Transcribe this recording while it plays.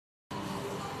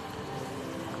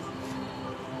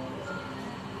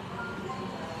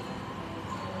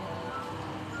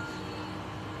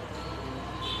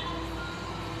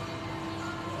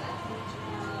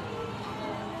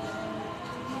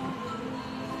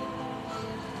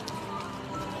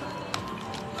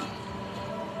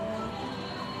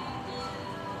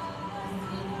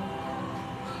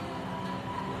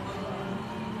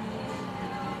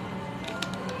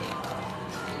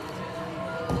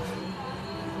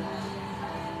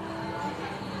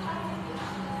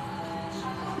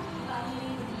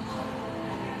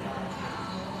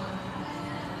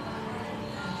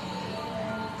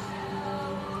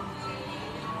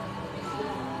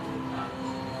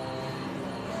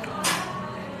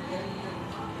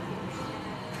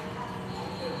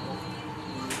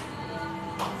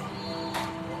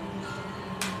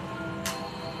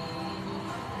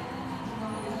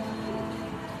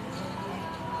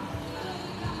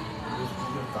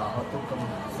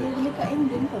Dia boleh kat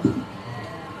Indian ke?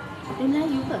 Dia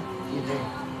Melayu ke?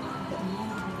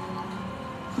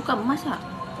 Bukan emas tak?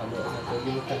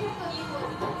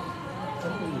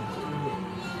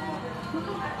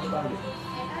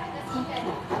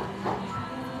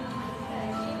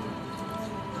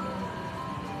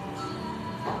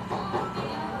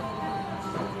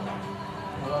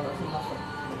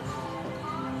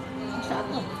 Masak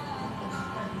apa?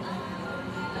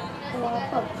 Kuah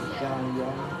apa?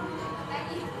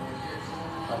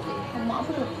 Mak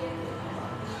apa tu?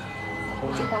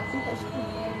 Cik aku tak suka.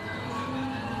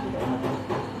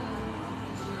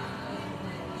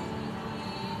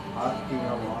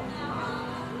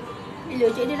 Bila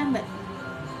cik dia lambat?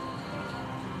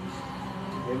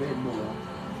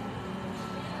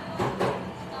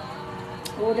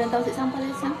 Oh, dan tahu sampah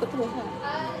dia sangkut terus lah.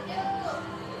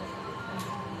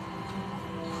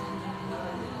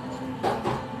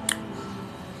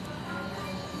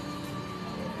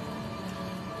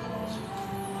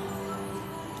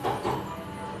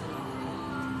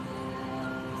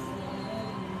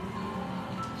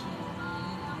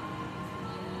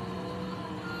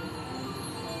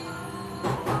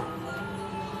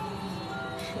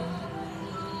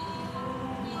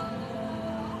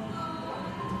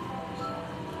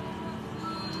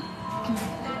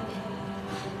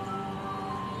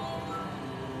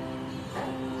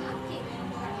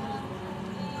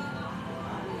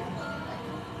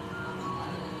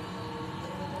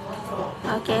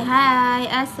 Okay, hai.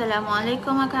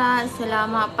 Assalamualaikum akak.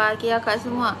 Selamat pagi akak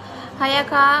semua. Hai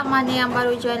akak, mana yang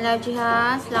baru join live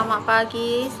jihad? Selamat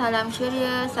pagi, salam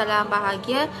ceria, salam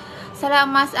bahagia.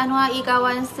 Salam Emas Anwar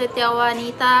Ikawan Setiap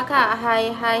Wanita kak.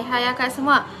 Hai akak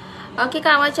semua. Okay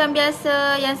kak, macam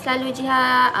biasa yang selalu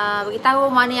jihad beritahu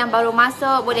mana yang baru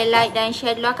masuk, boleh like dan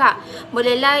share dulu kak.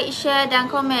 Boleh like, share dan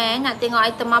komen. Nak tengok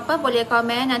item apa, boleh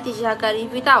komen, nanti jihad akan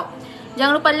review tau.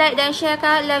 Jangan lupa like dan share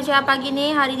kak live jihad pagi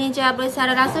ni. Hari ni jihad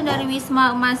bersara langsung dari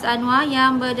Wisma EMAS ANUAR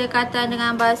yang berdekatan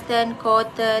dengan bas stand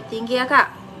Kota Tinggi ya kak.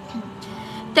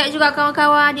 Tag juga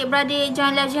kawan-kawan, adik-beradik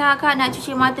join live jihad kak. Nak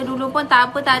cuci mata dulu pun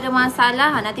tak apa, tak ada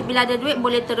masalah. Nanti bila ada duit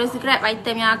boleh terus grab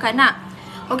item yang akak nak.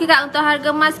 Okey kak, untuk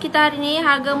harga emas kita hari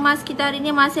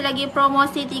ni, masih lagi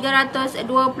promosi 322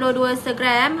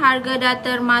 segram, harga dah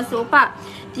termasuk upah.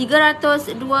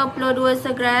 322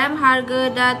 segram,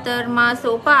 harga dah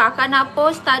termasuk upah. Akak nak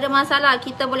post tak ada masalah,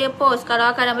 kita boleh post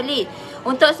kalau akak nak beli.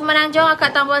 Untuk Semenanjung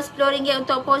akak tambah RM10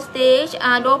 untuk postage,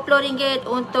 RM20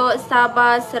 untuk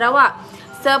Sabah Sarawak.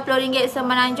 RM10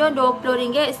 Semenanjung,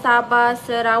 RM20 Sabah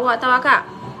Sarawak tau akak.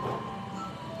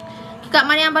 Kak,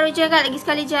 mana yang baru je kak, lagi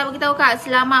sekali je beritahu kak.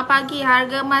 Selamat pagi,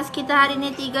 harga emas kita hari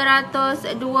ni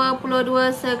 322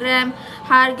 segram,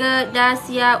 harga dah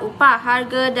siap upah.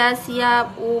 Harga dah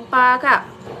siap upah kak.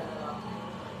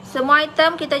 Semua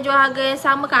item kita jual harga yang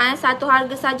sama kak, satu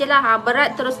harga sajalah.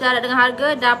 Berat terus darat dengan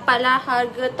harga, dapatlah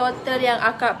harga total yang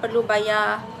akak perlu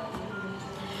bayar.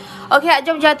 Okey,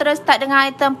 jom je terus start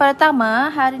dengan item pertama.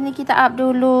 Hari ni kita up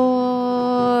dulu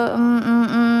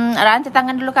rantai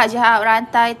tangan dulu kak, jihad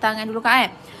rantai tangan dulu kak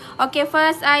Okey,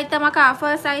 first item kak.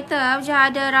 First item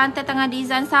jihad ada rantai tangan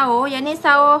design sao. Yang ni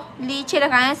sao licin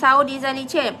lah kak sao design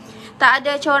licin. Tak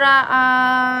ada corak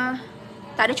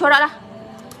tak ada corak lah.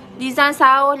 Design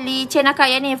sao licin lah kak.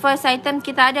 Yang ni first item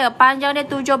kita ada. Panjang dia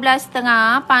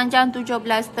 17,5, panjang 17,5.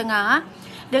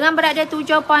 Dengan berat dia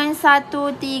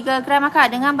 7.13 gram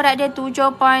kak. Dengan berat dia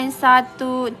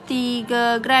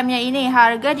 7.13 gram. Yang ini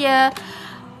harga dia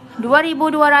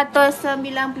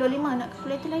 2,295. Nak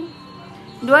kalkulator lain?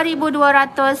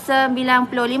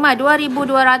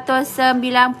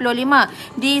 2,295.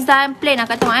 Design plain.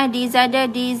 Akak tengok design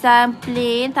dia design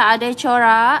plain. Tak ada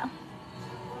corak.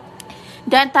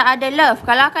 Dan tak ada love.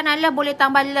 Kalau akak nak love, boleh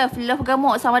tambah love. Love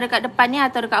gemuk sama dekat depan ni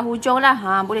atau dekat hujung lah.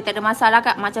 Boleh, tak ada masalah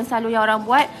kak. Macam selalu yang orang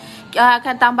buat.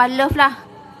 Akan tambah love lah.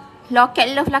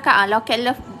 Loket love lah kak. Loket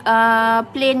love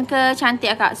plain ke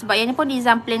cantik kak. Sebab yang ni pun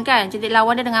design plain kan. Jadi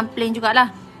lawan dia dengan plain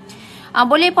jugalah.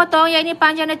 Boleh potong. Yang ni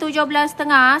panjang dia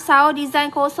 17,5. Sao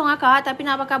design kosong kak. Tapi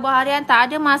nak pakai buah harian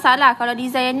tak ada masalah. Kalau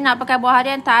design yang ni nak pakai buah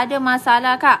harian tak ada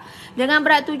masalah kak. Dengan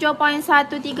berat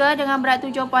 7.13. Dengan berat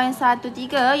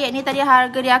 7.13. Yang ni tadi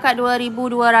harga dia kak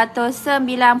 2,295.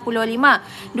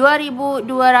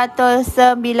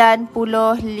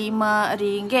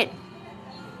 RM2,295.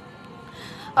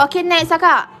 Okey, next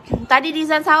kak. Tadi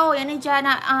design sao. Yang ni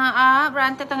jangan nak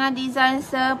rantai tangan design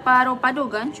separuh padu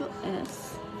gancuk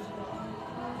S.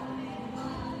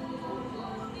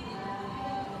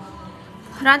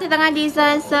 Rantai tangan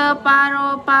design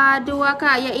separuh padu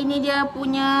kak. Yang ini dia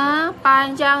punya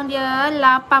panjang dia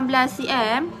 18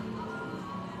 cm.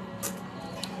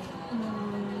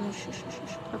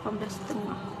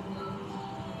 18,5.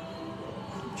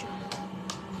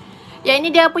 Yang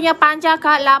ini dia punya panjang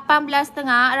Kak 18,5,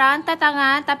 rantai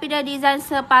tangan tapi dia design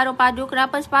separuh padu.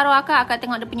 Kenapa separuh Akak? Akak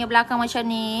tengok dia punya belakang macam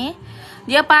ni.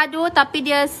 Dia padu tapi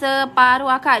dia separuh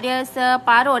Akak, dia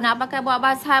separuh. Nak pakai buat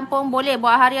basahan pun boleh,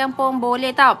 buat harian pun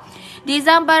boleh tau.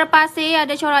 Design berpasir,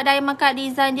 ada corak diamond Kak,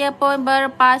 design dia pun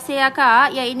berpasir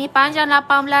Akak. Yang ini panjang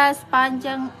 18,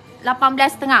 panjang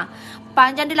 18,5.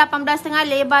 Panjang dia 18,5,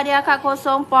 lebar dia Akak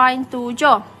 0.7.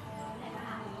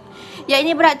 Yang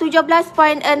ini berat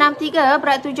 17.63,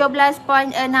 berat 17.63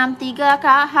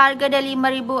 Kak. Harga dia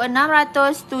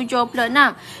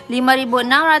 5,676.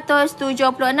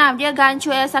 5,676. Dia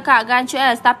gancu S Kak, gancu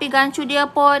S. Tapi gancu dia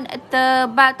pun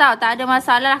tebal tau, tak ada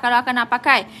masalah kalau akan nak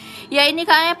pakai. Yang ini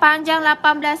Kak panjang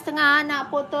 18,5,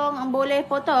 nak potong boleh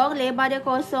potong, lebar dia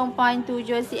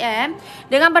 0.7 cm.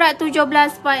 Dengan berat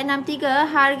 17.63,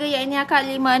 harga yang ini Kak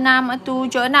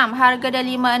 5,676. Harga dia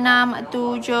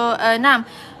 5,676.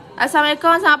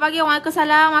 Assalamualaikum, selamat pagi.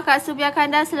 Waalaikumsalam. Akak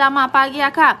𝗘𝗶𝗱 selamat pagi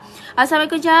Akak.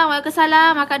 Assalamualaikum Jam.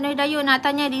 Waalaikumsalam. Akak 𝗫𝗫𝗫𝗫 nak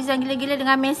tanya design gila-gila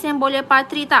dengan mesin boleh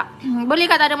patri tak? Boleh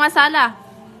Kak, tak ada masalah.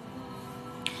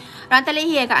 Rantai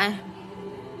leher Kak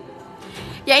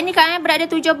Yang ini Kak berat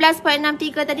dia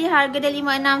 17.63 tadi, harga dia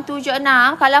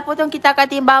 5,676. Kalau potong kita akan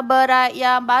timbang berat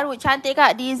yang baru. Cantik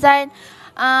Kak. Design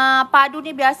padu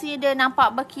ni biasanya dia nampak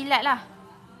berkilat lah.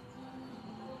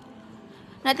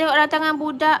 Nak tengok rantangan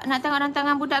budak, nak tengok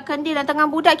rantangan budak kendi. Rantangan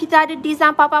budak kita ada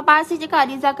design papan pasir je Kak.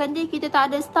 Design kendi kita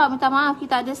tak ada stok. Minta maaf,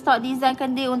 kita ada stok design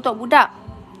kendi untuk budak.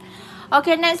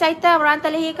 Okay, next item rantai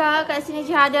leher Kak. Kat sini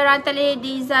je ada rantai leher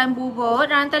design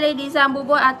bubut. Rantai leher design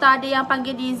bubut atau ada yang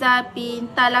panggil design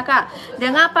pintal lah Kak.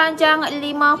 Dengan panjang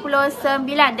 59.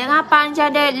 Dengan panjang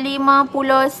dia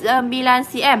 59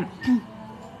 cm.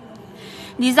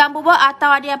 Design bubuk atau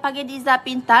ada yang panggil design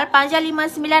pintal. Panjang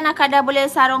 59 akan dah boleh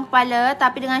sarung kepala.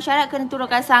 Tapi dengan syarat kena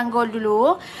turunkan sanggul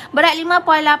dulu. Berat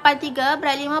 5.83.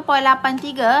 Berat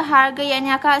 5.83. Harga yang ni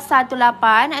Akak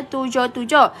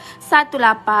 1877.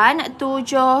 1877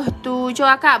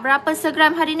 Akak. Berapa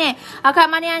segram hari ni? Akak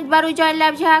mana yang baru join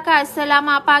live Jihad Akak?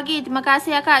 Selamat pagi. Terima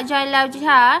kasih Akak join live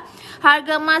Jihad.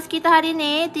 Harga emas kita hari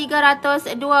ni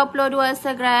 322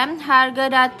 segram. Harga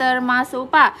dah termasuk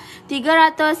upah.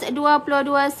 322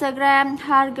 segram.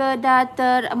 Harga dah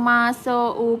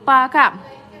termasuk upah Kak.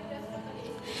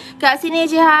 Kat sini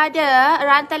je ada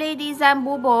rantai leher design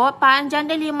bubuk. Panjang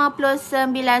dia 59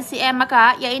 cm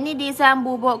Kak. Yang ini design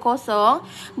bubuk kosong.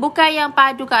 Bukan yang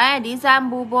padu Kak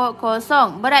Design bubuk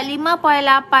kosong. Berat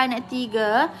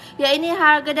 5.83. Yang ini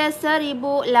harga dia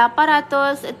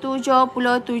 1,877.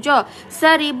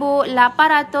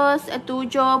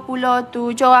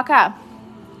 1,877 Kak.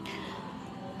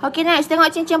 Okey, next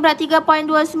tengok cincin berat 3.29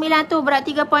 tu. Berat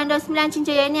 3.29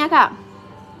 cincin yang ni Kak.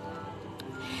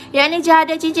 Yang ni je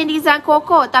ada cincin design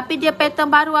koko. Tapi dia pattern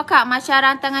baru Kak. Macam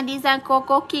rantangan design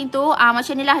koko king tu.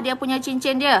 Macam ni lah dia punya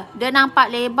cincin dia. Dia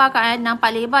nampak lebar Kak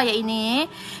Nampak lebar yang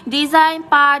ini. Design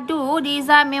padu.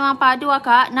 Design memang padu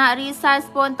Kak. Nak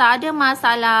resize pun tak ada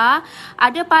masalah.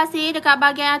 Ada pasir dekat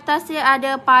bahagian atas dia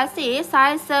ada pasir.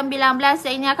 Saiz 19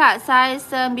 yang ini Kak. Saiz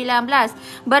 19.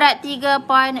 Berat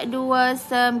 3.29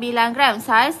 gram.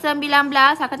 Saiz 19.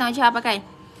 Akak tengok Jihad pakai.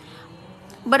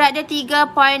 Berat dia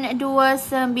 3.29.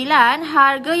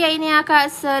 Harga yang ini Akak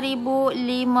 1,059.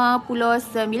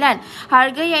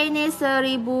 Harga yang ini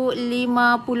 1,059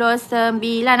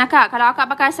 Akak. Kalau Akak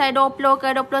pakai saiz 20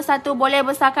 ke 21 boleh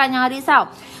besarkan, jangan risau.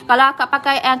 Kalau Akak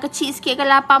pakai yang kecil sikit ke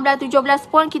 18, 17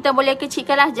 pun kita boleh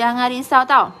kecilkan lah. Jangan risau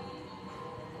tau.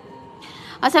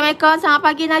 Assalamualaikum, selamat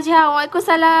pagi Najah.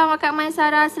 Waalaikumsalam Akak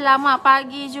Maisara, selamat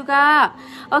pagi juga.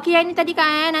 Okey, yang ini tadi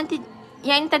Kak nanti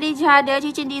yang ini tadi je ada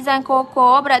cincin design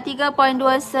koko. Berat 3.29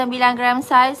 gram.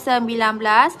 Saiz 19.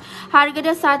 Harga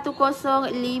dia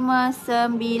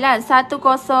 1,059.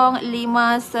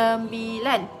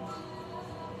 1,059.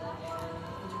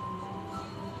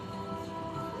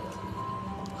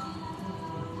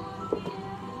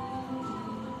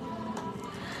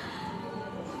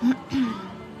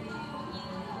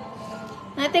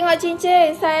 Nak tengok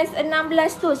cincin saiz 16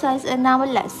 tu. Saiz 16.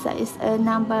 Saiz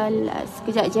 16.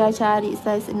 Kejap je cari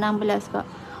saiz 16 Kak.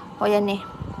 Oh yang ni.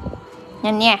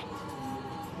 Yang ni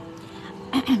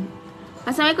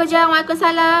Assalamualaikum Jam.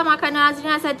 Waalaikumsalam. Makanan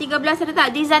Azrina saiz 13 ada tak?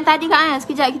 Design tadi Kak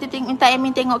Sekejap kita minta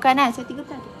admin tengokkan Saiz 13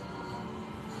 ada.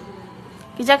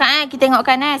 Kejap Kak kita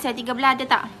tengokkan saiz 13 ada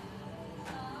tak?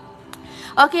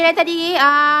 Okey dah tadi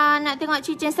nak tengok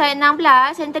cincin saiz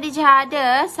 16. Yang tadi je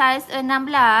ada saiz 16.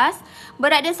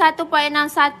 Berat dia 1.61.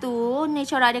 Ni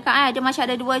corak dia Kak Dia macam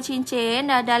ada dua cincin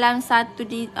dalam satu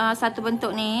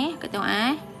bentuk ni. Kita tengok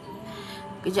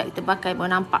Kejap kita pakai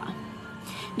baru nampak.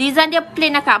 Design dia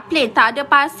plain akak, plain, tak ada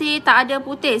pasir, tak ada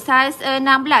putih. Saiz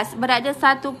 16, berat dia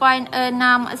 1.61.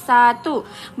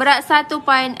 Berat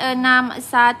 1.61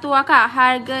 akak.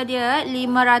 Harga dia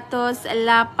 518.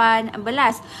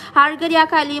 Harga dia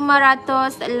akak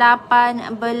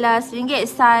RM518.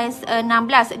 Saiz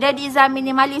 16. Dia design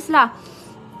minimalis lah.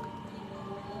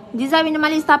 Design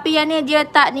minimalis, tapi yang ni dia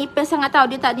tak nipis sangat tau.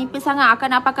 Dia tak nipis sangat.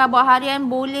 Akak nak pakai buat harian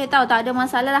boleh tau. Tak ada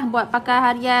masalah lah. Buat pakai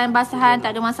harian basahan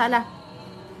tak ada masalah.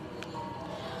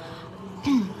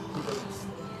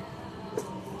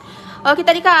 Okey,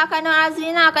 tadi kak Kak Nur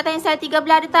Azrina akak tanya saiz 13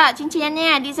 ada tak? Cincin yang ni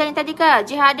design yang tadi kak.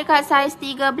 Jihad ada kak saiz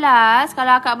 13.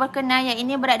 Kalau akak berkenan yang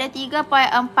ini berat dia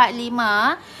 3.45.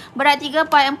 Berat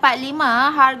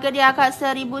 3.45. Harga dia akak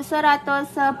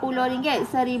RM1,110.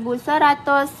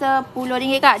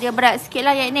 RM1,110 kak. Dia berat sikit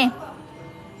lah yang ini.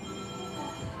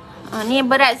 Ni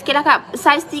berat sikit lah kak.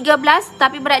 Saiz 13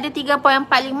 tapi berat dia 3.45.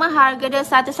 Harga dia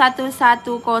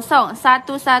 1110.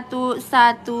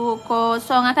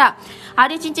 1110 lah kak.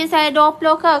 Ada cincin saiz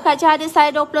 20 ke? Kak Jah ada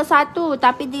saiz 21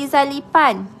 tapi design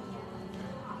lipan.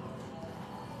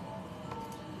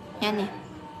 Yang ni.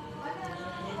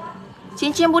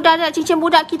 Cincin budak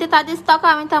kita tak ada stok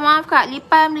kak. Minta maaf kak.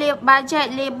 Lipan bajet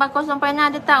lebar 0.6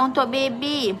 ada tak untuk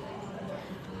baby?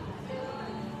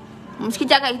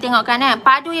 Sekejap kak kita tengokkan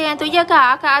Padu yang tu je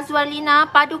kak. Kak Azwarlina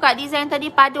padu kak. Design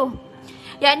tadi padu.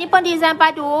 Yang ni pun design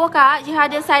padu kak.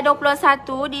 Jihad ada saiz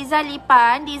 21. Design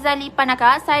lipan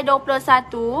kak. Saiz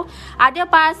 21. Ada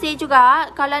pasir juga.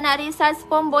 Kalau nak resize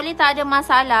pun boleh, tak ada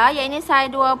masalah. Yang ini saiz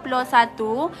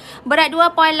 21. Berat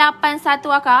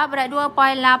 2.81 kak. Berat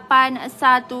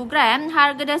 2.81 gram.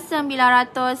 Harga dia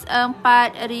RM904.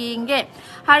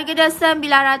 Harga dia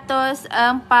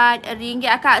RM904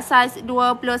 akak. Saiz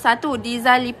 21.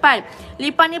 Design lipan.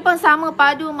 Lipan ni pun sama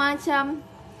padu macam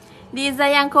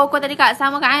design yang koko tadi kak.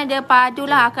 Sama kak dia padu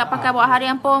lah. Akak pakai buat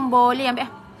harian pun boleh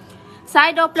ambil.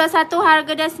 Saiz 21.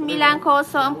 Harga dia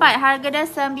RM904. Harga dia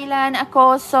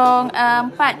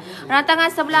RM904. Rantangan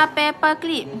sebelah paper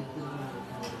clip.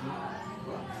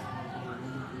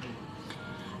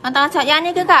 Rantangan yang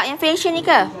ni ke kak? Yang fashion ni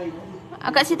ke?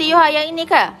 Akak Siti Yoha yang ini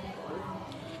ke?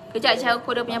 Kejap saya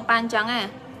ukur dia punya panjang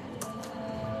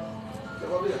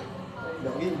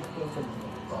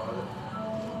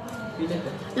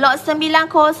Lot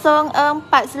 904.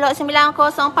 Slot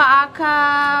 904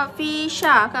 Kak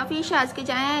Fisha. Kak Fisha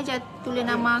sekejap Jangan tulis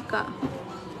nama Kak.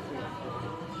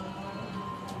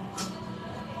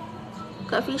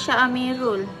 Kak Fisha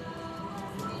Amirul.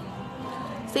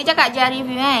 Sekejap Kak Jah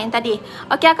review yang tadi.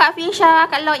 Okey Kak Fisha,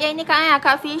 Kak lot yang ini Kak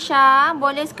Kak Fisha,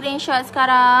 boleh screenshot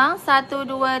sekarang. 1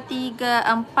 2 3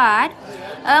 4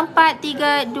 4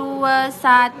 3 2 1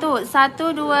 1 2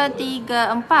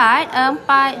 3 4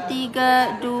 4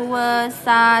 3 2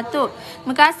 1.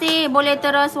 Terima kasih. Boleh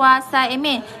terus WhatsApp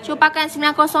Emin. Cupakan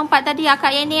 904 tadi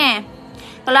akak yang ni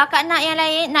Kalau akak nak yang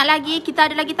lain, nak lagi, kita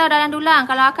ada lagi tahu dalam dulang.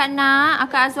 Kalau akak nak,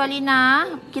 Akak Azwalina,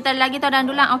 kita ada lagi tahu dalam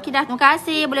dulang. Okey dah, terima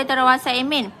kasih. Boleh taruh WhatsApp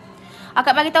Emin.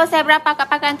 Akak bagi tahu saya berapa akak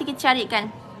pakai, nanti kita carikan.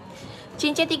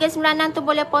 Cincin 396 tu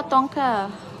boleh potong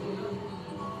ke?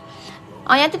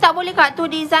 Yang tu tak boleh kak, tu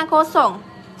design kosong.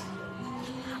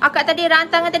 Akak tadi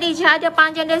rantangan tadi ada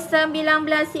panjang dia 19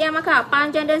 cm akak.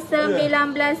 Panjang dia 19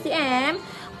 cm.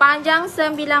 Panjang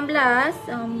 19.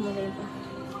 Boleh.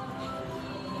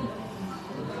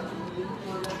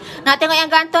 Nak tengok yang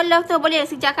gantung love tu boleh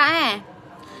sekejap kak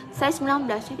Saiz 19.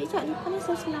 Jadi sekejap lipan ni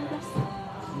saiz 19.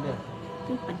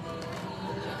 Lipan.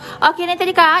 Okey ni tadi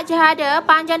kak ada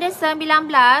panjang dia 19.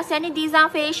 Yang ni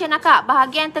design fashion akak.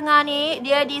 Bahagian tengah ni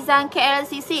dia design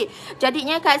KLCC.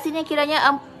 Jadinya kat sini kiranya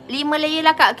 5 layer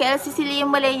lah kak. KLCC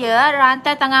 5 layer.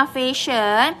 Rantai tangan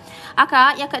fashion.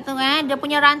 Akak yang kat tengah dia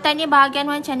punya rantai ni bahagian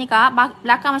macam ni kak.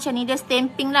 Belakang macam ni dia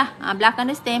stamping lah. Belakang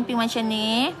dia stamping macam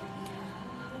ni.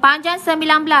 Panjang 19,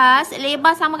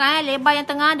 lebar sama kan lebar yang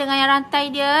tengah dengan yang rantai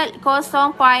dia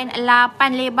 0.8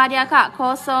 lebar dia kak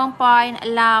 0.8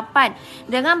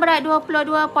 dengan berat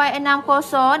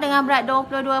 22.60 dengan berat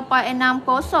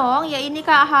 22.60 yang ini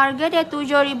kak harga dia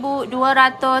 7,277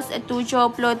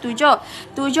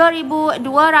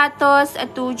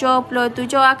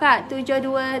 7,277 kak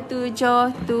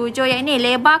 7,277 yang ini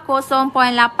lebar 0.8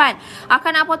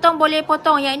 akan nak potong boleh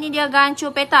potong yang ini dia gancu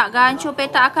petak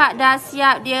akak dah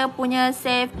siap dia punya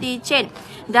safety chain.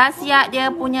 Dah siap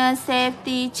dia punya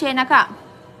safety chain akak.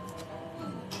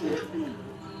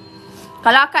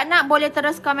 Kalau akak nak boleh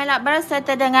terus komen lah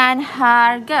berserta dengan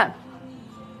harga.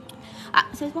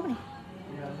 Saya sebut ni.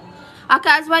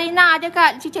 Akak Azwarina ada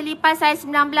Kak cicir lipas saiz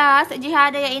 19.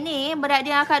 Jihad yang ini berat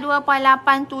dia Akak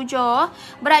 2.87.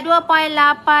 Berat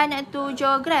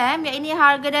 2.87 gram. Yang ini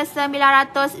harga dia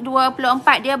 924.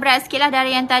 Dia berat sikit lah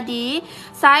dari yang tadi.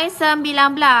 Saiz 19.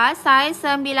 Saiz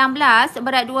 19.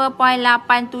 Berat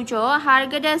 2.87.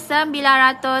 Harga dia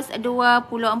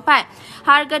 924.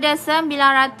 Harga dia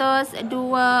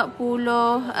 924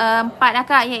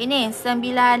 Akak. Yang ini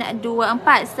 924.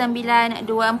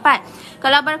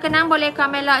 Kalau berkenan boleh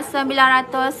kami lock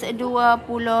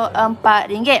RM924.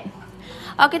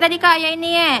 Okey tadi Kak yang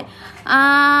ini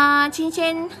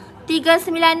cincin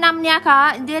 396 ni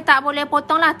Kak, dia tak boleh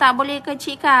potong lah, tak boleh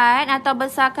kecilkan atau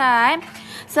besarkan.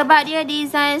 Sebab dia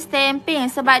design stamping.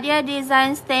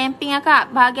 Kak.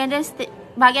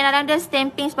 Bahagian dalam dia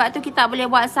stamping, sebab tu kita tak boleh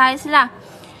buat saiz lah.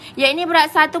 Yang ini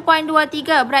berat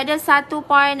 1.23. Berat dia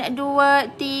 1.23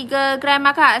 gram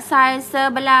Kak. Saiz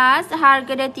 11.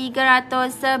 Harga dia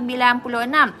 396.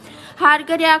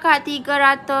 Harga dia Kak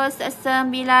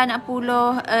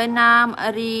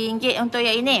RM396 untuk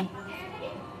yang ini.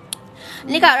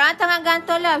 Ni Kak rantangan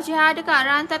gantung love. Jihad ada Kak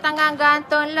rantangan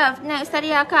gantung love. Next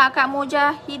tadi Kak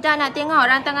Mujahidah nak tengok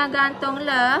rantangan gantung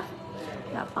love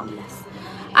 18.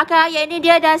 Akak, yang ini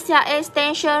dia dah siap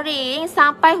extension ring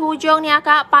sampai hujung ni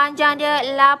Akak. Panjang dia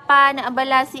 18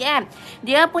 cm.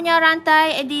 Dia punya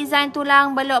rantai design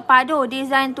tulang beluk padu.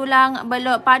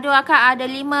 Akak ada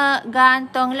 5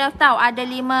 gantung love tau. Ada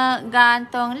 5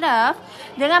 gantung love.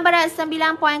 Dengan berat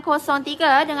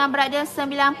 9.03. Dengan berat dia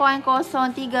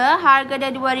 9.03. Harga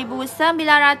dia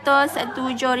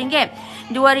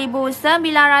RM2,907.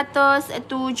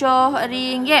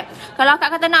 RM2,907. Kalau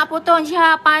Akak kata nak potong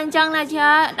Jihad, panjang lah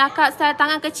Jihad. Akak saya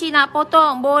tangan kecil nak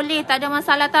potong, boleh, tak ada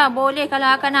masalah tau. Boleh kalau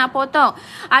Akak nak potong.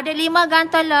 Ada 5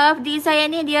 gantung love. Design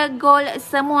ni dia gold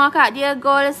semua Kak. Dia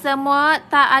gold semua,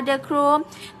 tak ada chrome,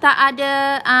 tak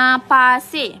ada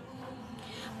pasir.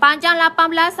 Panjang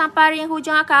 18 sampai ring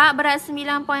hujung Akak. Berat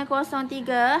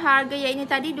 9.03. Harga yang ini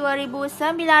tadi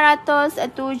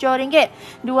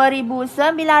RM2,907.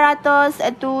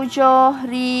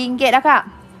 RM2,907 Akak.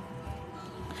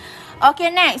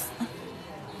 Okay, next.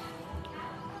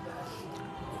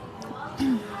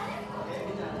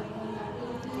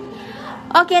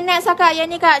 Okey, next Akak. Yang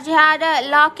ni Kak, Jihad ada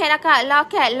loket Akak.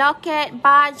 Loket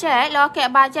bajet.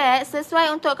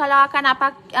 Sesuai untuk kalau Akak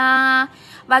nak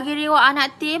bagi reward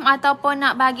anak tim ataupun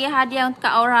nak bagi hadiah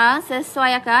untuk orang.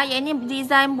 Sesuai Akak. Yang ini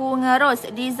design bunga ros.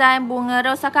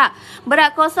 Akak.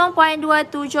 Berat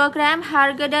 0.27 gram.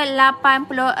 Harga dia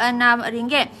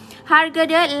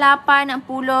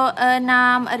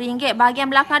RM86.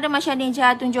 Bahagian belakang dia macam ni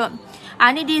Jihad tunjuk.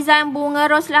 Ini design bunga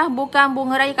ros lah, bukan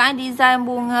bunga raya Kak. Design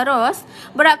bunga ros.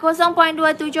 Berat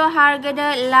 0.27. Harga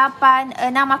dia 86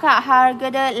 Akak.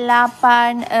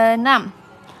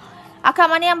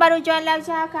 Akak, mana yang baru join live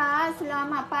Akak?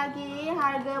 Selamat pagi.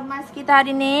 Harga emas kita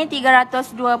hari ni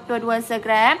 322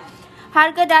 segram.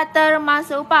 Harga data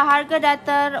masa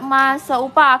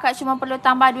upah. Akak cuma perlu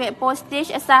tambah duit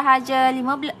postage sahaja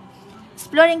RM10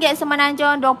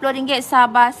 Semenanjung, RM20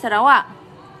 Sabah Sarawak.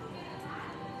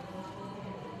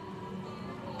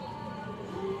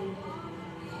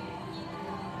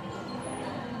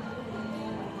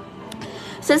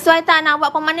 Sesuai tak nak buat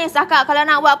pemanis Akak? Kalau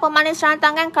nak buat pemanis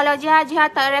rantangan, kalau Jihad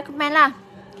tak recommend lah.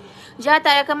 Jihad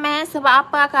tak recommend. Sebab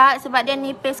apa Akak? Sebab dia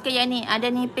nipis ke yang ni. Ada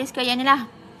nipis ke yang ni lah.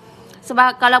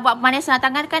 Sebab kalau buat pemanis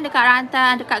rantangan kan dekat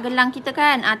rantai, dekat gelang kita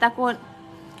kan. Takut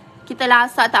kita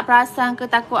lasak tak perasan ke,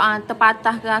 takut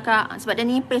terpatah ke Akak. Sebab dia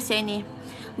nipis yang ni.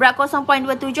 Berat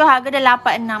 0.27. Harga dia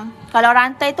 86. Kalau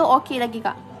rantai tu okey lagi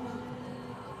Kak.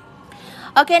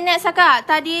 Okay, next Akak.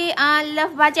 Tadi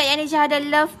love budget yang ni je ada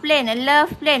love plain.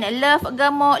 Love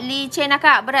gemuk licin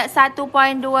Akak. Berat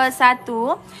 1.21.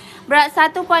 Berat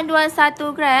 1.21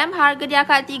 gram. Harga dia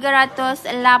Akak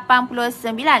 389.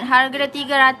 Harga dia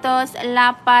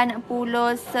 389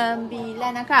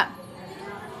 Akak.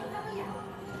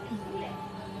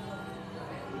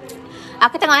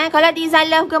 Aku tengok kalau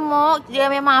design love gemuk, dia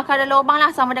memang akan ada lubang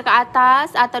lah, sama dekat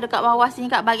atas atau dekat bawah sini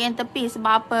Kak, bahagian tepi.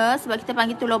 Sebab apa? Sebab kita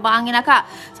panggil tu lubang angin lah Kak.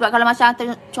 Sebab kalau macam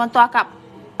contoh Akak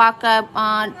pakai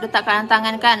letakkan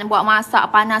tangan kan, buat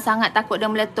masak panas sangat, takut dia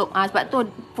meletup. Sebab tu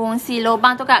fungsi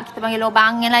lubang tu Kak, kita panggil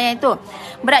lubang angin lah yang itu.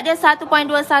 Berat dia 1.21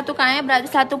 Kak. Berat dia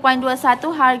 1.21.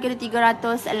 Harga dia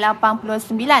 389.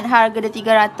 Harga dia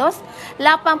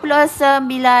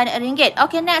RM389.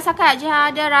 Okey, next Akak.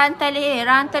 Jihad ada rantai leher.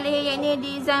 Rantai leher yang ni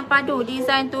design padu,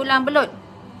 design tulang belut.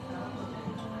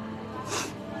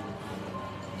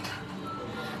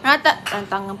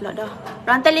 Rantangan pula dah.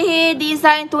 Rantai leher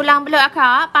design tulang belut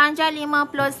Akak. Panjang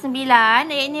 59.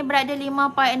 Yang ini berat dia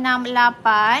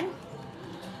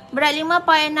 5.68. Berat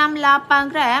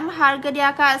 5.68 gram. Harga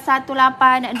dia akak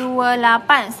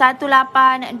 1828.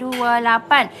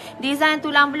 1828. Design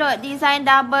tulang belut. Design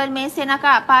double mesin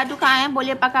akak. Padu kak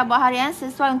boleh pakai buat harian.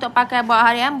 Sesuai untuk pakai buat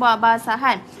harian. Buat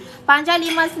basahan. Panjang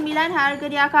 59. Harga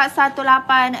dia akak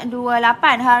 1828.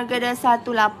 Harga dia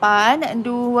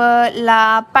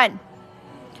 1828.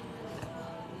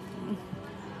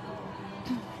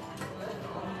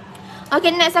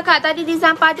 Okey, next akak. Tadi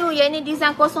design padu. Yang ini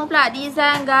design kosong pula.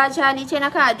 Design gajah licin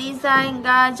akak. Design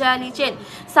gajah licin.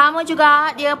 Sama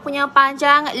juga. Dia punya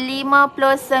panjang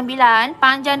 59.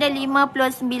 Panjang dia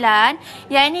 59.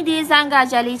 Yang ini design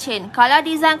gajah licin. Kalau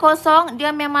design kosong,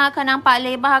 dia memang akan nampak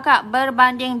lebar akak.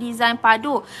 Berbanding design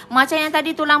padu. Macam yang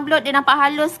tadi tulang belut, dia nampak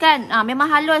halus kan?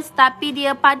 Memang halus tapi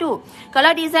dia padu.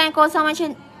 Kalau design kosong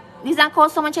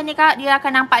macam ni kak, dia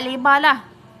akan nampak lebar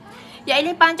lah. Yang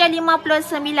ini panjang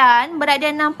 59, berat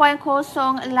dia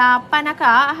 6.08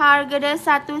 akak. Harga dia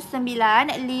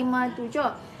 1957.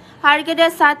 Harga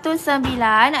dia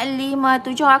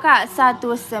 1957 akak.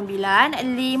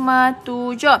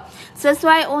 1957.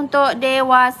 Sesuai untuk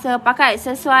dewasa pakai.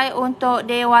 Sesuai untuk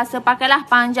dewasa pakai lah.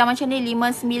 Panjang macam ni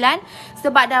 59.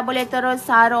 Sebab dah boleh terus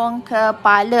sarung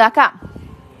kepala akak.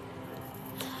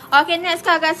 Okey, next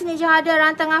kak, kat sini je ada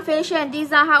rantangan fashion,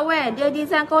 design hardware. Dia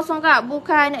design kosong kak,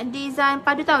 bukan design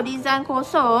padu tau, design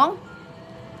kosong.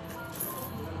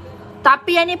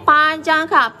 Tapi yang ni panjang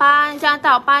kak, panjang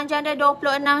tau. Panjang dia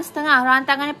 26,5.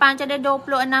 Rantangan ni panjang dia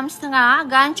 26,5.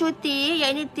 Gancu T,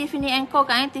 yang ini Tiffany & Co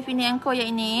kak, Tiffany & Co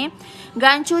yang ini.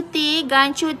 Gancu T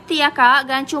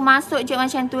akak, gancu masuk je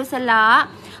macam tu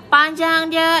selak. Panjang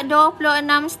dia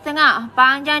 26,5.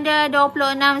 Panjang dia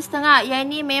 26,5. Yang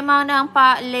ni memang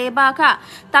nampak lebar kak.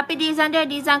 Tapi design dia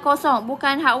design kosong.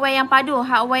 Bukan hardware yang padu.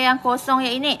 Hardware yang kosong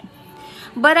yang ini.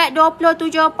 Berat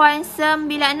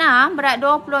 27.96. Berat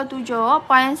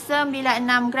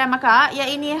 27.96 gram kak. Yang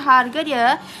ini harga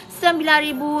dia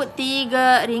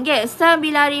RM9,003.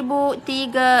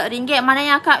 RM9,003. Mana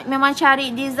yang akak memang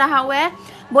cari design hardware,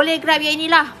 boleh grab yang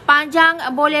inilah. Panjang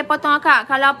boleh potong akak.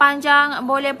 Kalau panjang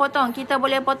boleh potong. Kita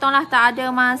boleh potong lah. Tak ada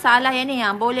masalah yang ni.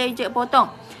 Boleh je potong.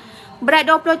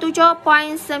 Berat 27.96.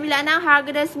 Harga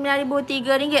dia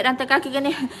RM9,003. Rantai kaki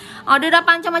gini. Dia dah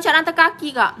panjang macam rantai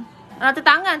kaki kak. Rantai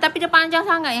tangan. Tapi dia panjang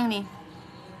sangat yang ni.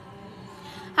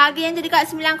 Harga yang tu dekat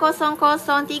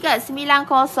 9003.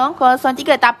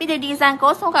 9003. Tapi dia design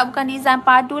kosong kak. Bukan design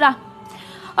padu lah.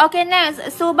 Okey,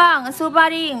 next. Subang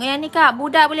ring. Yang ni kak,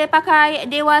 budak boleh pakai,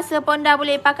 dewasa pun dah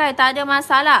boleh pakai. Tak ada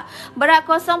masalah. Berat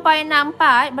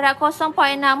 0.64. Berat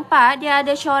 0.64. Dia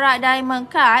ada corak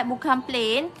diamond cut. Bukan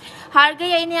plain. Harga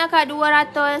yang ini akak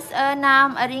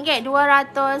RM206.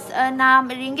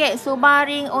 RM206. Subang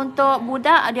ring untuk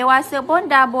budak, dewasa pun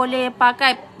dah boleh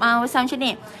pakai. Besar macam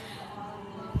ni.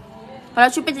 Kalau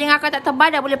cupid telinga akak tak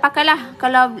tebal, dah boleh pakai lah.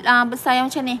 Kalau besar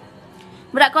yang macam ni.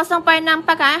 Berat 0.64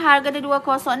 kan, harga dia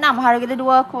 206. Harga dia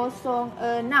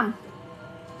 206.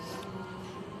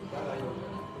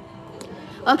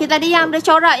 Okey, tadi yang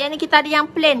bercorak, yang ni kita ada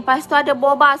yang plain. Lepas tu ada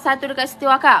boba satu dekat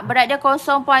situ akak. Berat dia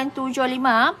 0.75.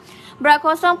 Berat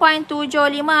 0.75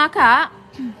 akak.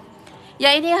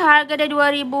 Yang ini harga dia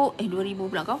 2,000.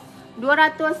 2,000 pula kau.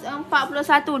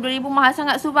 241. 2,000 mahal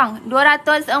sangat Subang.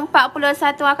 241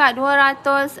 akak.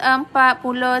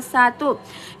 241.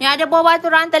 Yang ada bawah tu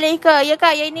rantai leher. Ya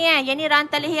kak, yang ni Yang ni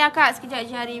rantai leher akak. Sekejap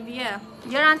je review ya.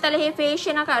 Dia rantai leher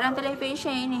fashion akak. Rantai leher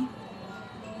fashion yang ni.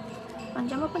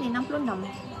 Panjang berapa ni? 66.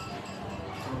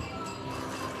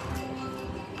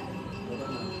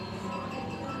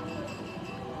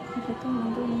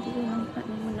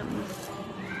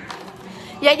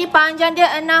 Jadi panjang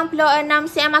dia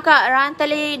 66 cm akak. Rantai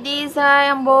leher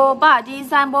design boba.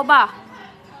 Design boba.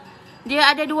 Dia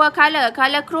ada dua color.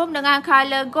 Color chrome dengan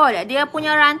color gold. Dia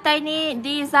punya rantai ni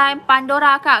design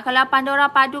Pandora kak. Kalau Pandora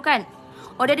padu kan.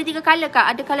 Oh, dia ada 3 color kak.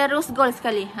 Ada color rose gold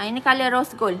sekali. Ini color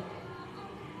rose gold.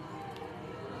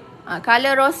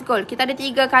 Color rose gold. Kita ada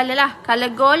 3 color lah. Color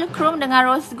gold, chrome dengan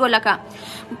rose gold lah kak.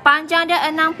 Panjang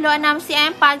dia 66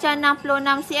 cm. Panjang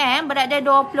 66 cm. Berat dia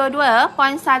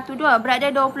 22.12. Berat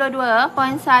dia 22.12.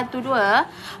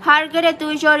 Harga dia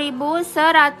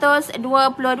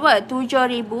 7,122.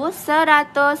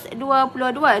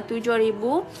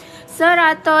 7,122.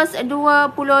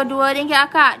 7,122 ringgit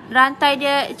akak. Rantai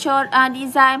dia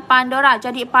design Pandora.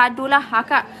 Jadi padulah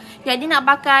akak. Jadi nak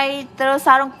pakai terus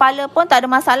sarung kepala pun tak ada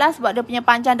masalah sebab dia punya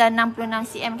panjang dah 66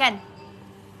 cm kan.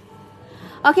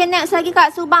 Okey, next lagi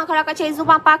Kak, Subang. Kalau Kak cari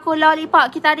Subang paku lollipop,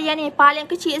 kita ada yang ni. Paling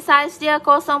kecil saiz dia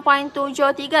 0.73.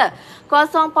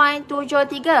 0.73.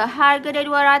 Harga dia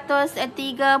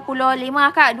RM235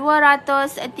 Kak.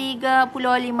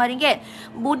 RM235.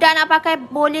 Budak nak pakai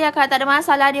boleh Kak, tak ada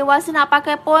masalah. Dewasa nak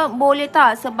pakai pun boleh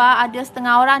tak. Sebab ada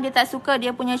setengah orang dia tak suka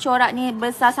dia punya corak ni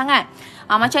besar sangat.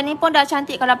 Macam ni pun dah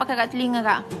cantik kalau pakai kat telinga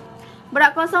Kak.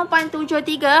 Berat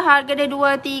 0.73, harga dia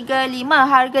RM235.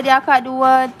 Harga dia Kak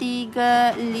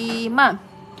RM235.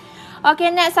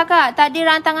 Okey, next Kak. Tadi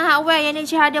rantangan hardware. Yang ni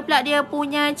𝗔𝗂𝗵𝗵 pula dia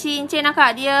punya cincin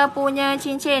Kak. Dia punya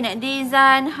cincin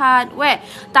design hardware.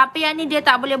 Tapi yang ni dia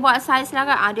tak boleh buat saiz lah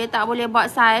Kak. Dia tak boleh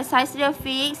buat saiz. Saiz dia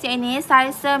fix. Yang ni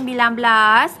saiz 19.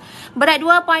 Berat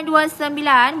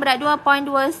 2.29. Berat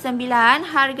 2.29.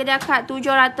 Harga dia Kak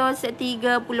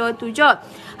RM737.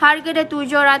 Harga dia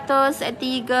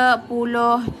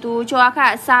RM737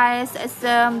 Kak. Saiz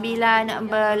 19.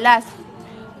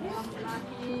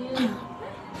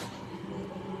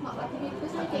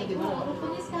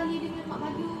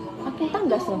 Okey,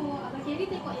 tanggas tu. Jadi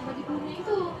tengok yang baju kuning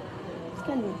tu.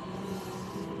 Sekali.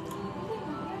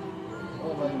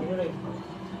 Oh, baju kuning.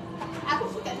 Aku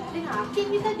suka dengar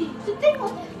Hakim ni tadi.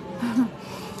 Tengok.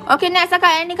 Okey, next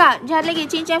Kak. Yang ni Kak. Jangan lagi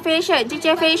cincin fashion.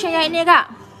 Cincin fashion yang ini Kak.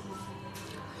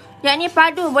 Yang ni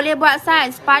padu boleh buat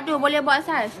saiz. Padu boleh buat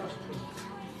saiz.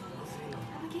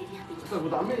 Aku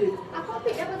tak ambil. Aku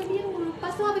ambil daripada biru.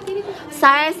 Lepas tu ambil kiri tu.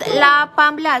 Saiz 18.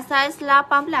 Saiz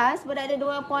 18. Berada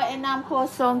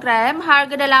 2.60 gram.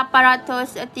 Harga dia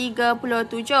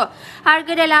RM837.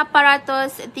 Harga dia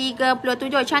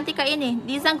RM837. Cantik Kak ini.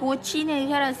 Design Gucci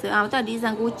ni saya rasa. Betul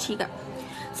design Gucci Kak.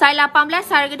 Saiz 18.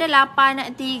 Harga dia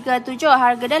RM837.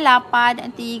 Harga dia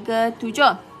RM837.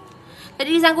 Tadi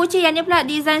design Gucci. Yang ni pula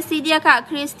design CD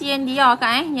Kak. Christian Dior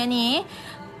Kak Yang ni.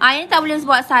 Yang ni tak boleh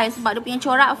buat saiz sebab dia punya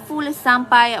corak full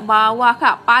sampai bawah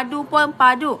Kak. Padu pun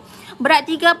padu. Berat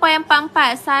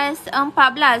 3.44. Saiz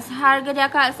 14. Harga dia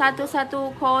Kak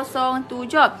 1107.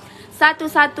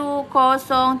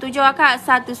 1107 Kak.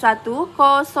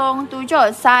 1107.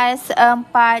 Saiz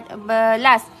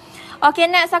 14. Okey,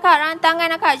 next Kak. Rantangan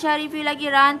Kak. Saya review lagi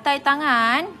rantai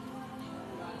tangan.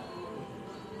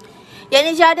 Yang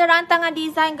ni dia ada rantangan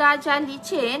design gajah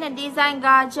licin. Design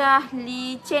gajah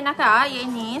licin Kak. Yang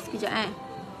ni sekejap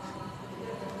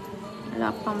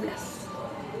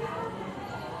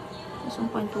 18.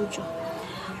 0.7.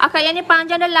 Akak yang ni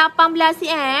panjang dia 18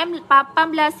 cm.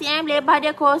 18 cm. Lebar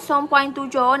dia 0.7.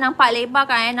 Nampak lebar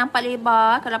Kak Nampak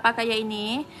lebar kalau pakai yang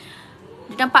ini.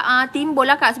 Dia nampak timbul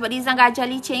lah Kak sebab design gajah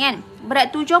licin kan.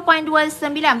 Berat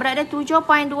 7.29. Berat dia 7.29.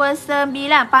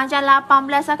 Panjang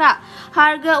 18 lah Kak.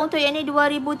 Harga untuk yang ni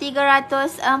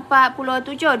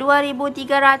RM2,347.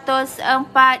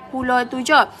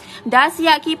 RM2,347. Dah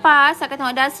siap kipas. Saya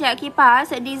tengok dah siap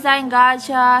kipas. Design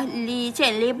gajah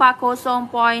licin. Lebar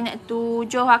 0.7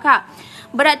 Kak.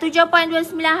 Berat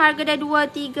 7.29. Harga dia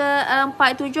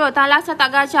RM2,347. Tahan laksa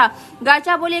tak gajah.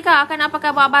 Gajah boleh Kak. Akan nak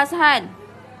pakai buat basahan.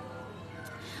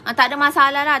 Tak ada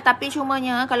masalah lah. Tapi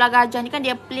cumanya kalau gajah ni kan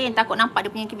dia plain. Takut nampak dia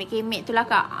punya kemik-kemik tu lah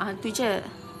Kak. Tu je.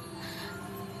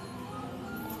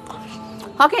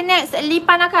 Okay, next.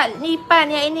 Lipan Kak.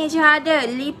 Lipan yang ini je ada.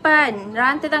 Lipan.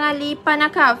 Rantai tangan lipan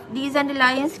Kak. Design dia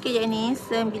lain sikit yang ni.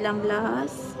 19.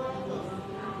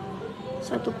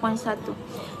 1.1.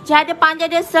 Jadi panjang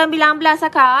dia 19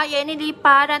 Kak. Yang ini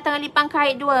lipan. Rantangan lipan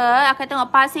kait 2. Akan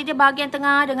tengok pasir dia bahagian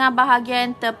tengah dengan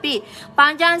bahagian tepi.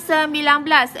 Panjang 19.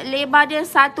 Lebar dia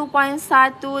 1.1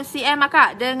 cm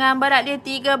Kak. Dengan berat dia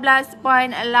 13.86.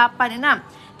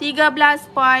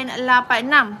 13.86.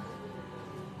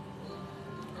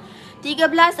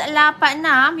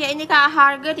 13.86. Yang ini Kak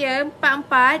harga dia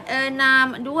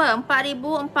RM4,462.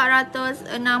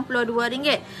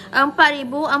 RM4,462.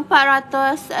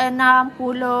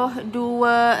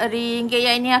 RM4,462.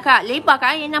 Yang ini Kak. Lebar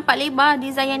Kak. Yang nampak lebar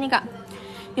design yang ni Kak.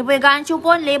 Dia punya gancu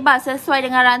pun lebar sesuai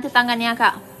dengan rantai tangan ni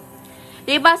Kak.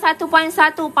 Lebar 1.1.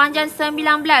 Panjang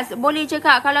 19. Boleh je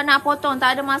Kak. Kalau nak potong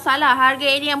tak ada masalah. Harga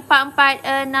ini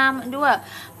RM4,462.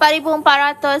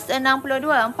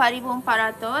 RM4,462.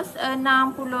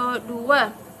 RM4,462.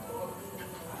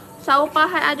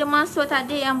 𝗬𝗨𝗆 ada masuk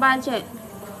tadi yang bajet.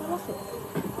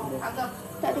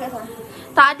 Tak ada kat sana.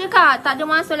 Tak ada Kak. Tak ada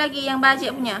masuk lagi yang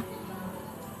bajet punya.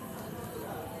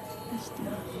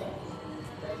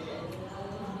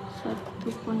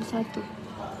 1.1.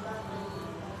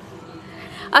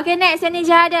 Okey, next yang ni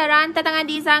je ada rantai tangan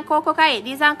design koko kait.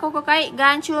 Design koko kait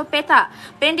gancu petak.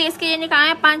 Pendek sikit yang ni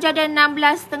Kak panjang dia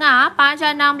 16,5.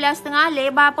 Panjang 16,5.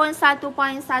 Lebar pun 1.1.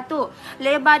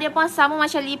 Lebar dia pun sama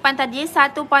macam lipan tadi,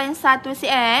 1.1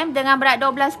 cm dengan berat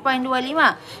 12.25.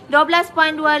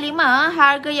 12.25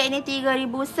 harga yang ini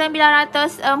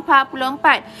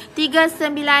 3,944.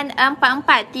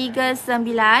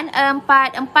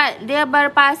 3944. Dia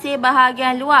berpasir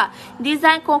bahagian luar.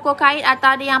 Design koko kait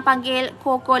atau ada yang panggil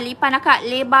koko lipan akak.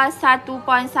 Lebar 1.1,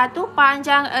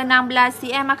 panjang 16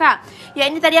 cm akak. Yang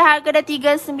ini tadi harga dah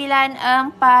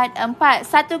 3,944.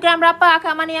 1 gram berapa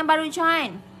akak mana yang baru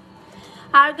join?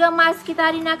 Harga emas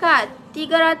kita hari ni akak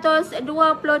 322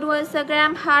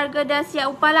 segram, harga dah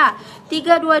siap upah lah.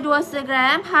 322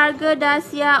 segram, harga dah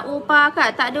siap upah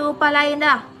akak. Tak ada upah lain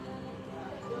dah.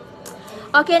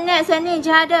 Okey, next ni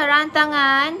je ada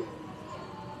rantangan.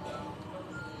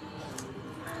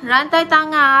 Rantai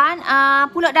tangan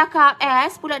pulut dakap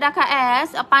S,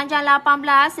 panjang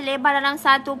 18, lebar dalam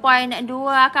 1.2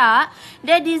 akak.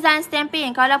 Dia design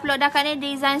stamping. Kalau pulut dakap ni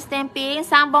design stamping,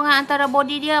 sambungan antara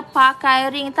body dia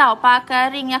pakai ring tau, pakai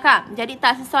ring akak. Jadi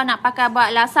tak sesuai nak pakai buat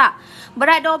lasak.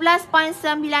 Berat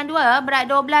 12.92, berat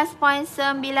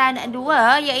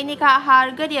 12.92. Yang ini Kak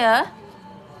harga dia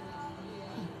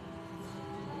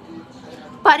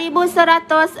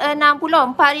 4,160.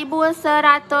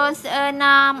 4,160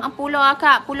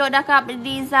 akak. Pulut dakap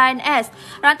design S.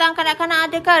 Rantangan kanak-kanak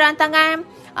ada ke? Rantangan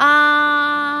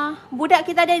budak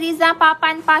kita ada design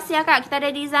papan pasir akak. Kita ada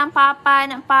design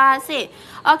papan pasir.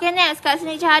 Okey, next kat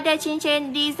sini je ada cincin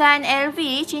design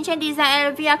LV. Cincin design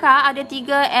LV akak. Ada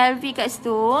 3 LV kat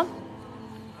situ.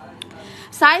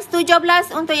 Saiz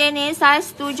 17 untuk yang ini,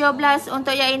 saiz 17 untuk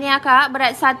yang ini akak,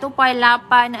 berat 1.87.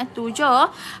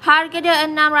 Harga dia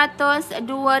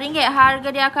RM602. Harga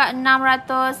dia akak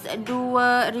RM602.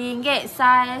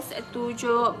 Saiz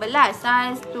 17.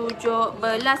 Saiz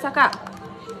 17 akak.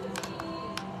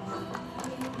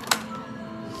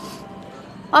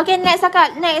 Okey, next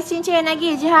akak. Next cincin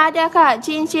lagi. Jihad ada akak.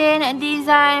 Cincin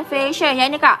design fashion.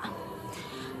 Yang ini kak.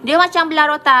 Dia macam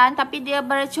belarutan tapi dia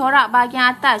bercorak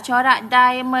bahagian atas. Corak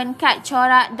diamond cut.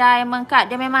 Corak diamond cut.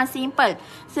 Dia memang simple.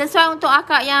 Sesuai untuk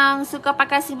akak yang suka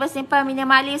pakai simple-simple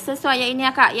minimalis. Sesuai yang ini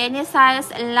akak. Yang ini saiz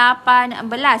 18.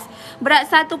 Berat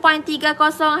 1.30.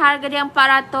 Harga dia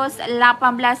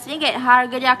RM418.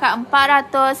 Harga dia akak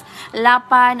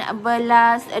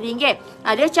RM418.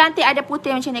 Dia cantik ada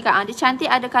putih macam ni kak. Dia cantik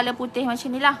ada colour putih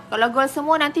macam ni lah. Kalau gold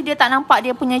semua nanti dia tak nampak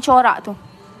dia punya corak tu.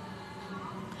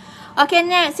 Okey,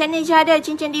 next. Yang ni je ada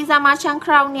cincin design macam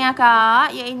crown ni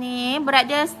akak. Yang ini berat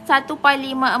dia 1.54.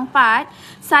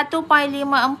 1.54.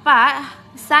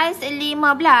 Saiz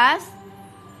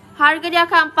 15. Harga dia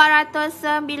akan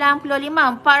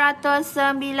RM495.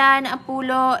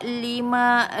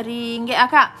 RM495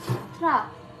 akak.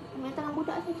 Serah. Ambil tangan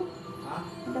budak satu.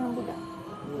 Tangan budak.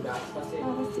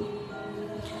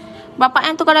 Bapak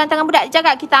yang tu kalau tangan budak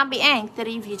jaga kita ambil kita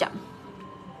review jap.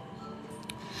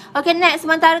 Okey, next.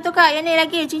 Sementara tu kak, yang ni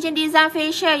lagi cincin design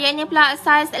facial. Yang ni pula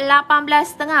saiz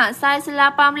 18.5. Saiz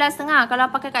 18.5. Kalau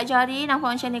pakai kat jari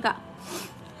nampak macam ni kak.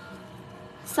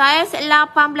 Saiz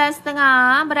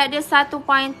 18.5. Berat dia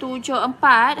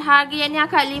 1.74. Harga yang ni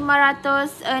akan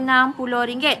RM560.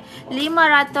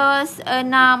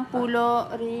 RM560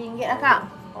 kak.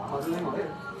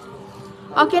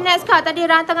 Okey, next kak. Tadi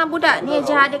rantangan budak. Ni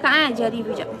je ada kak jari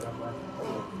review jap.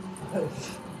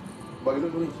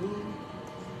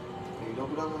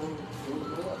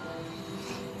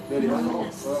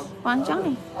 Panjang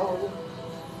ni.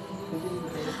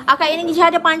 Akak ini dia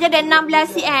ada panjang dan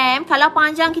 16 cm. Kalau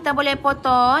panjang kita boleh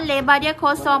potong. Lebar dia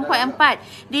 0.4.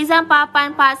 Design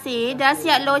papan pasir. Dah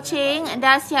siap loceng.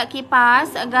 Dah siap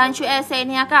kipas. Gancu S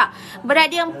ni akak.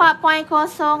 Berat dia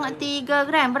 4.03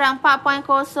 gram. Berat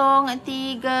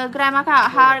 4.03 gram akak.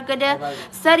 Harga dia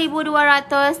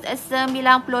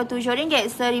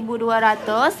RM1,297.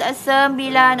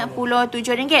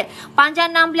 RM1,297.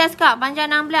 Panjang 16 kak.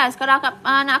 Panjang 16. Kalau akak,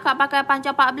 nak akak pakai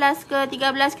panjang 14 ke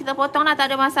 13 kita potong lah.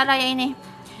 Tak ada masalah yang ini.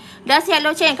 Dah siap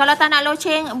loceng. Kalau tak nak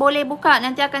loceng boleh buka.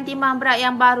 Nanti akan timbang berat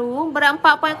yang baru. Berat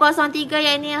 4.03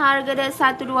 yang ini harga dia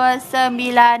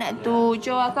 1,297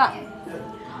 akak.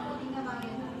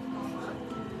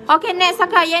 Okey, next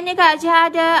akak. Yang ni kak dia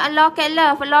ada locket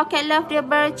love. Locket love dia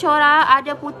bercorak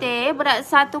ada putih. Berat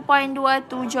 1.27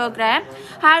 gram.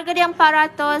 Harga dia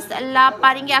RM408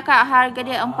 akak. Harga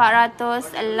dia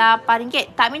RM408.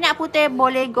 Tak minat putih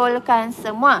boleh goldkan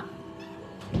semua.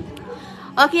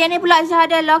 Okey, yang ni pula saya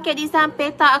ada loket design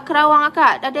petak kerawang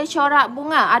akak. Ada corak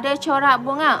bunga. Ada corak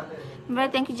bunga.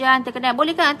 Berarti yang kerjaan terkenal.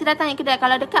 Boleh kan nanti datang ke kedai.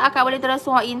 Kalau dekat akak boleh terus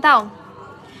walk in tau.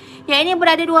 Yang ini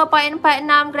berada 2.46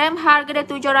 gram, harga dia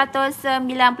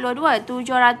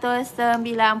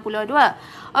 792.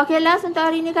 Okey, last untuk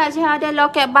hari ni Kak Jiha ada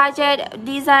loket bajet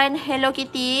design Hello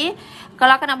Kitty.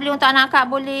 Kalau Kak nak beli untuk anak Kak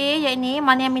boleh. Yang ini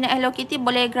mana yang minat Hello Kitty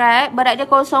boleh grab. Berat dia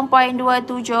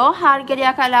 0.27, harga dia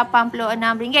akan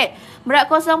RM86. Berat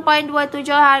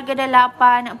 0.27, harga dia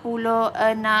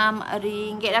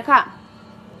RM86 lah Kak.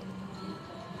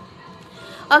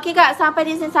 Okey Kak, sampai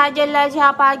di sini sajalah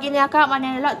Jiha pagi ni Kak.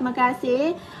 Mana yang lot, terima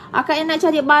kasih. Akak yang nak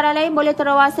cari barang lain boleh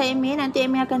terus WhatsApp Amy. Nanti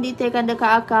Amy akan detailkan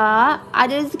dekat akak.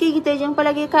 Ada rezeki kita jumpa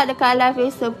lagi Kak dekat live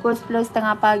esok pukul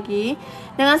 10.30 pagi.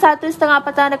 Dengan 1.30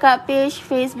 petang dekat page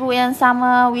Facebook yang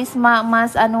sama, Wisma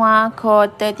EMAS ANUAR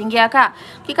Kota Tinggi Kak.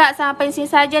 Okey Kak, sampai di sini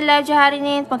saja live Jiha hari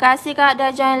ni. Terima kasih Kak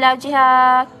dah join live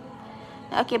Jiha.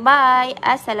 Okey, bye.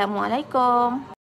 Assalamualaikum.